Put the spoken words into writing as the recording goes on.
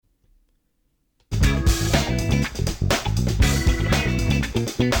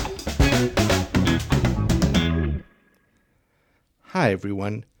Hi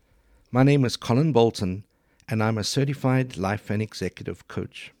everyone, my name is Colin Bolton and I'm a certified life and executive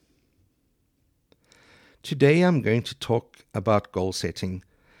coach. Today I'm going to talk about goal setting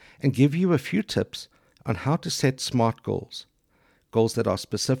and give you a few tips on how to set SMART goals. Goals that are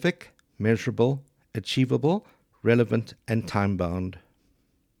specific, measurable, achievable, relevant and time-bound.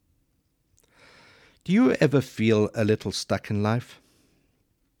 Do you ever feel a little stuck in life?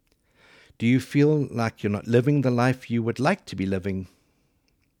 Do you feel like you're not living the life you would like to be living?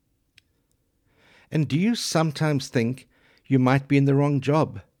 And do you sometimes think you might be in the wrong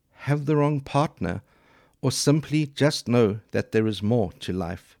job, have the wrong partner, or simply just know that there is more to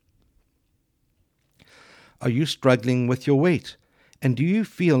life? Are you struggling with your weight? And do you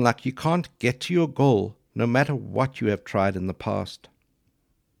feel like you can't get to your goal no matter what you have tried in the past?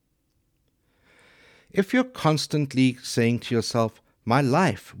 If you're constantly saying to yourself, my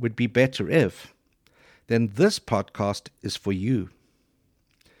life would be better if, then this podcast is for you.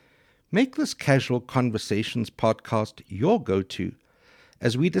 Make this Casual Conversations podcast your go-to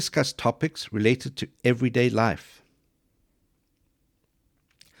as we discuss topics related to everyday life.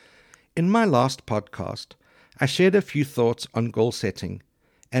 In my last podcast, I shared a few thoughts on goal setting,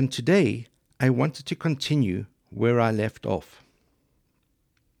 and today I wanted to continue where I left off.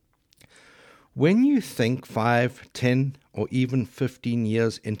 When you think 5, 10, or even 15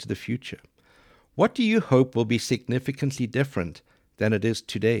 years into the future, what do you hope will be significantly different than it is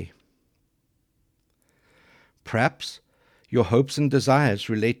today? Perhaps your hopes and desires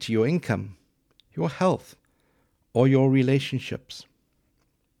relate to your income, your health, or your relationships.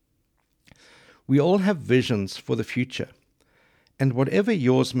 We all have visions for the future, and whatever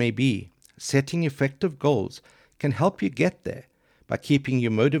yours may be, setting effective goals can help you get there by keeping you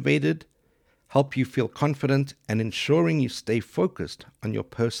motivated, help you feel confident, and ensuring you stay focused on your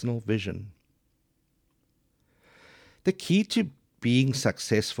personal vision. The key to being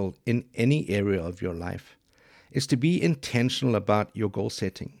successful in any area of your life is to be intentional about your goal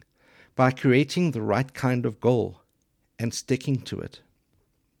setting by creating the right kind of goal and sticking to it.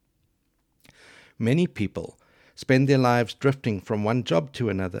 Many people spend their lives drifting from one job to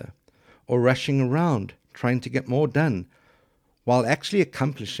another or rushing around trying to get more done while actually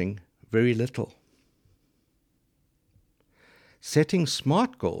accomplishing very little. Setting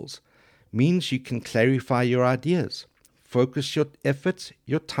SMART goals means you can clarify your ideas, focus your efforts,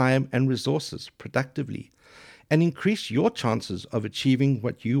 your time and resources productively, and increase your chances of achieving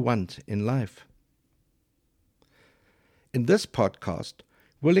what you want in life. In this podcast,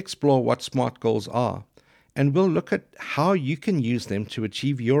 we'll explore what SMART goals are, and we'll look at how you can use them to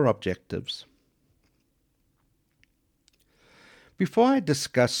achieve your objectives. Before I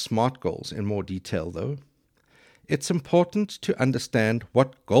discuss SMART goals in more detail, though, it's important to understand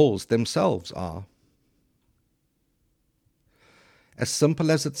what goals themselves are. As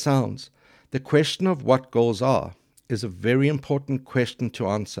simple as it sounds, the question of what goals are is a very important question to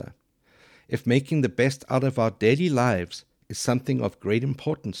answer if making the best out of our daily lives is something of great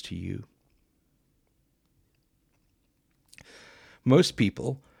importance to you. Most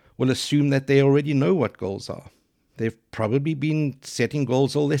people will assume that they already know what goals are. They've probably been setting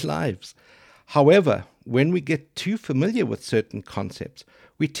goals all their lives. However, when we get too familiar with certain concepts,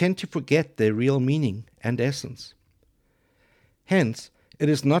 we tend to forget their real meaning and essence. Hence, it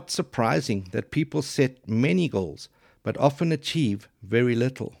is not surprising that people set many goals, but often achieve very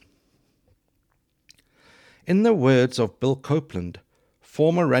little. In the words of Bill Copeland,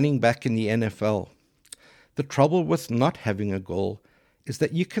 former running back in the NFL, the trouble with not having a goal is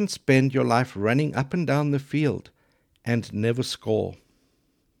that you can spend your life running up and down the field and never score.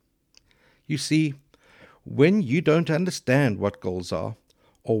 You see, when you don't understand what goals are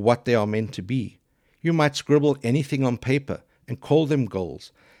or what they are meant to be, you might scribble anything on paper and call them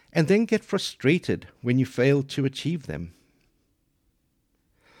goals, and then get frustrated when you fail to achieve them.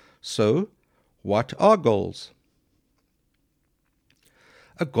 So, what are goals?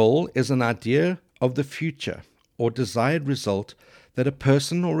 A goal is an idea of the future or desired result that a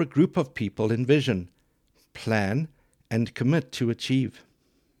person or a group of people envision, plan, and commit to achieve.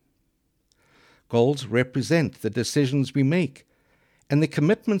 Goals represent the decisions we make and the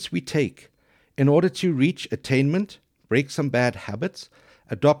commitments we take in order to reach attainment, break some bad habits,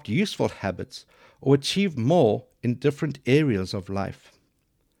 adopt useful habits, or achieve more in different areas of life.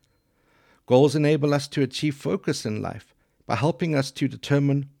 Goals enable us to achieve focus in life by helping us to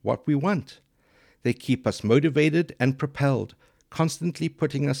determine what we want. They keep us motivated and propelled, constantly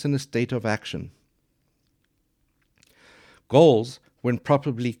putting us in a state of action. Goals, when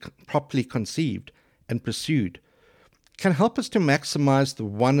properly conceived and pursued, can help us to maximize the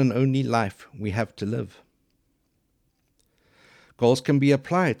one and only life we have to live. Goals can be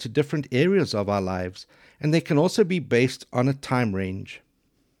applied to different areas of our lives, and they can also be based on a time range.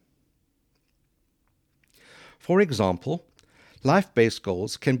 For example, life-based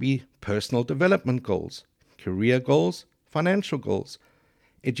goals can be personal development goals, career goals, financial goals,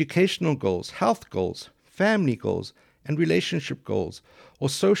 educational goals, health goals, family goals, and relationship goals, or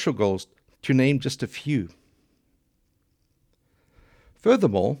social goals, to name just a few.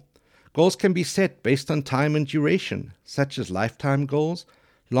 Furthermore, goals can be set based on time and duration, such as lifetime goals,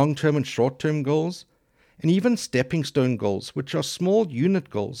 long-term and short-term goals, and even stepping stone goals, which are small unit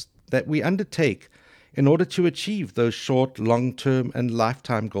goals that we undertake in order to achieve those short, long-term, and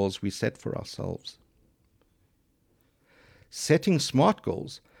lifetime goals we set for ourselves. Setting SMART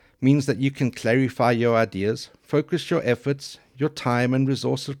goals means that you can clarify your ideas, focus your efforts, your time and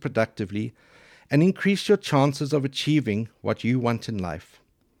resources productively, and increase your chances of achieving what you want in life.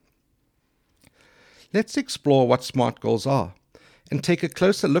 Let's explore what SMART goals are and take a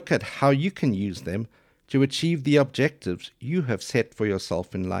closer look at how you can use them to achieve the objectives you have set for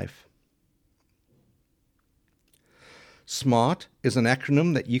yourself in life. SMART is an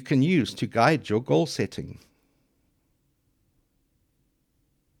acronym that you can use to guide your goal setting.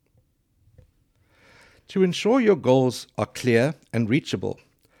 To ensure your goals are clear and reachable,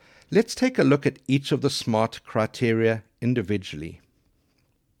 let's take a look at each of the SMART criteria individually.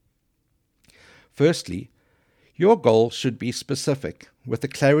 Firstly, your goal should be specific, with a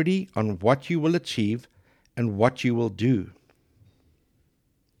clarity on what you will achieve and what you will do.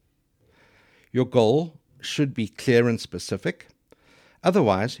 Your goal should be clear and specific.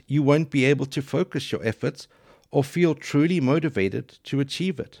 Otherwise, you won't be able to focus your efforts or feel truly motivated to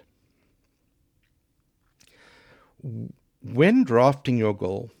achieve it. When drafting your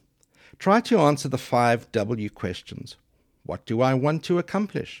goal, try to answer the 5 W questions. What do I want to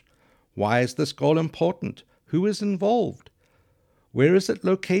accomplish? Why is this goal important? Who is involved? Where is it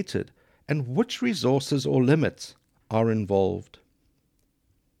located? And which resources or limits are involved?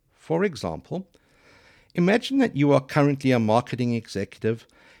 For example, imagine that you are currently a marketing executive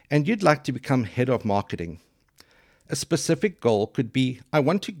and you'd like to become head of marketing. A specific goal could be, I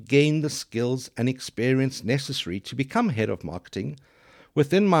want to gain the skills and experience necessary to become head of marketing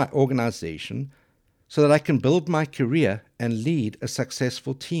within my organization so that I can build my career and lead a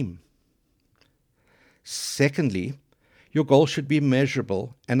successful team. Secondly, your goal should be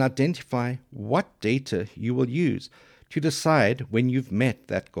measurable and identify what data you will use to decide when you've met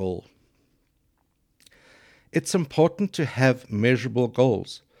that goal. It's important to have measurable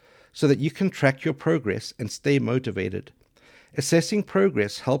goals so that you can track your progress and stay motivated. Assessing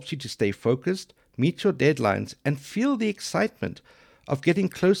progress helps you to stay focused, meet your deadlines, and feel the excitement of getting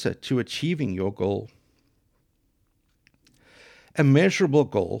closer to achieving your goal. A measurable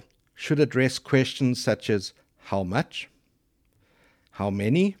goal should address questions such as how much, how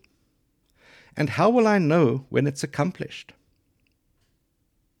many, and how will I know when it's accomplished?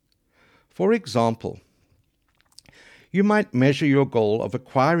 For example, you might measure your goal of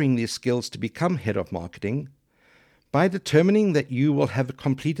acquiring these skills to become head of marketing by determining that you will have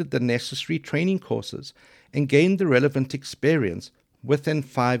completed the necessary training courses and gained the relevant experience within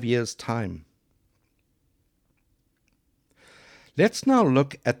 5 years' time. Let's now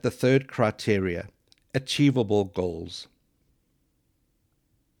look at the third criteria, achievable goals.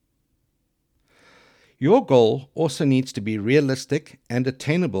 Your goal also needs to be realistic and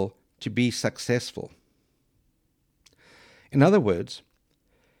attainable to be successful. In other words,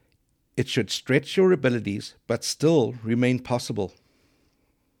 it should stretch your abilities but still remain possible.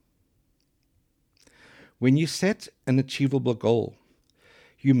 When you set an achievable goal,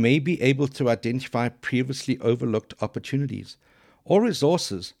 you may be able to identify previously overlooked opportunities or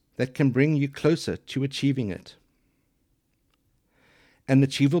resources that can bring you closer to achieving it. An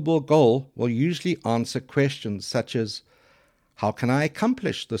achievable goal will usually answer questions such as, how can I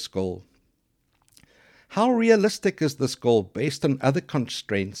accomplish this goal? How realistic is this goal based on other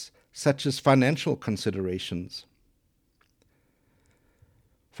constraints such as financial considerations?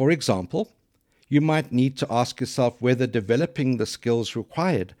 For example, you might need to ask yourself whether developing the skills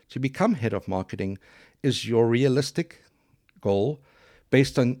required to become head of marketing is your realistic goal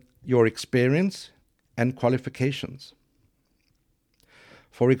based on your experience and qualifications.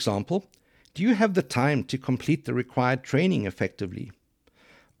 For example, do you have the time to complete the required training effectively?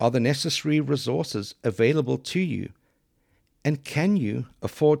 Are the necessary resources available to you? And can you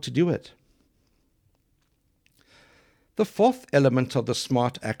afford to do it? The fourth element of the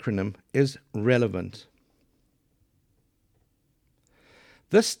SMART acronym is relevant.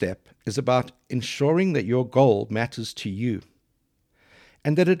 This step is about ensuring that your goal matters to you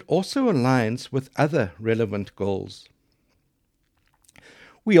and that it also aligns with other relevant goals.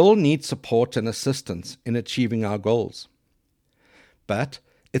 We all need support and assistance in achieving our goals. But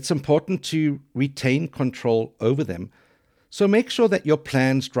it's important to retain control over them, so make sure that your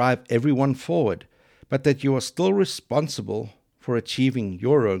plans drive everyone forward, but that you are still responsible for achieving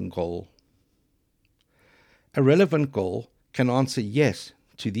your own goal. A relevant goal can answer yes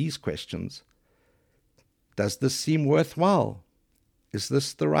to these questions. Does this seem worthwhile? Is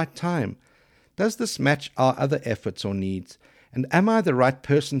this the right time? Does this match our other efforts or needs? And am I the right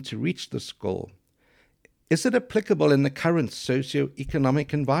person to reach this goal? Is it applicable in the current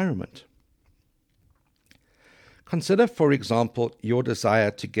socio-economic environment? Consider, for example, your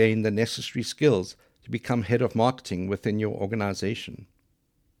desire to gain the necessary skills to become head of marketing within your organization.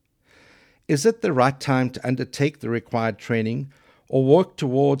 Is it the right time to undertake the required training or work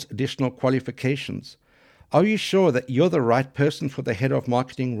towards additional qualifications? Are you sure that you're the right person for the head of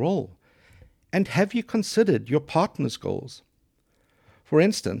marketing role? And have you considered your partner's goals? For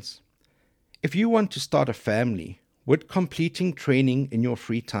instance, if you want to start a family, would completing training in your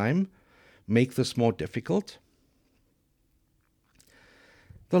free time make this more difficult?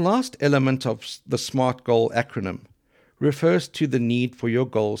 The last element of the SMART goal acronym refers to the need for your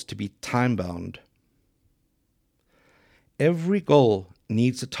goals to be time-bound. Every goal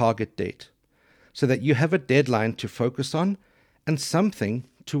needs a target date so that you have a deadline to focus on and something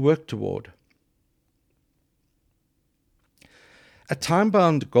to work toward. A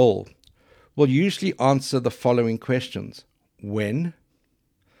time-bound goal will usually answer the following questions. When?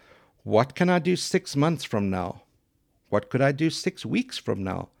 What can I do 6 months from now? What could I do 6 weeks from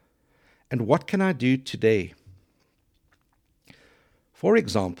now? And what can I do today? For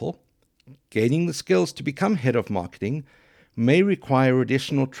example, gaining the skills to become head of marketing may require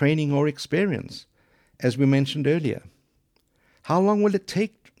additional training or experience, as we mentioned earlier. How long will it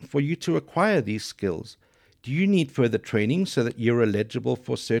take for you to acquire these skills? Do you need further training so that you're eligible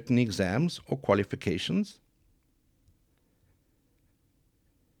for certain exams or qualifications?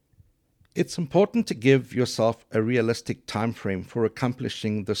 It's important to give yourself a realistic time frame for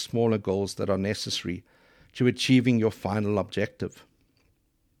accomplishing the smaller goals that are necessary to achieving your final objective.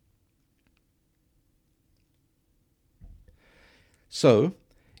 So,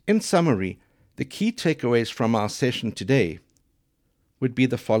 in summary, the key takeaways from our session today would be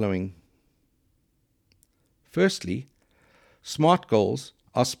the following. Firstly, SMART goals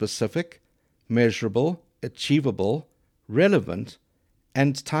are specific, measurable, achievable, relevant,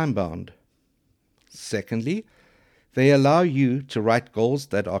 and time-bound. Secondly, they allow you to write goals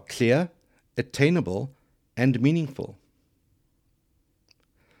that are clear, attainable, and meaningful.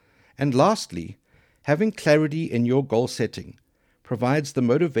 And lastly, having clarity in your goal setting provides the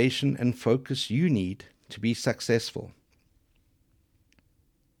motivation and focus you need to be successful.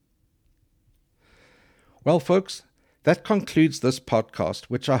 Well, folks, that concludes this podcast,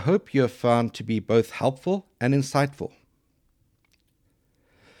 which I hope you have found to be both helpful and insightful.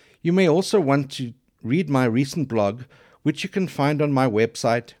 You may also want to read my recent blog, which you can find on my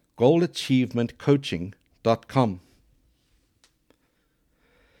website, goalachievementcoaching.com.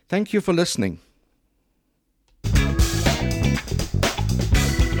 Thank you for listening.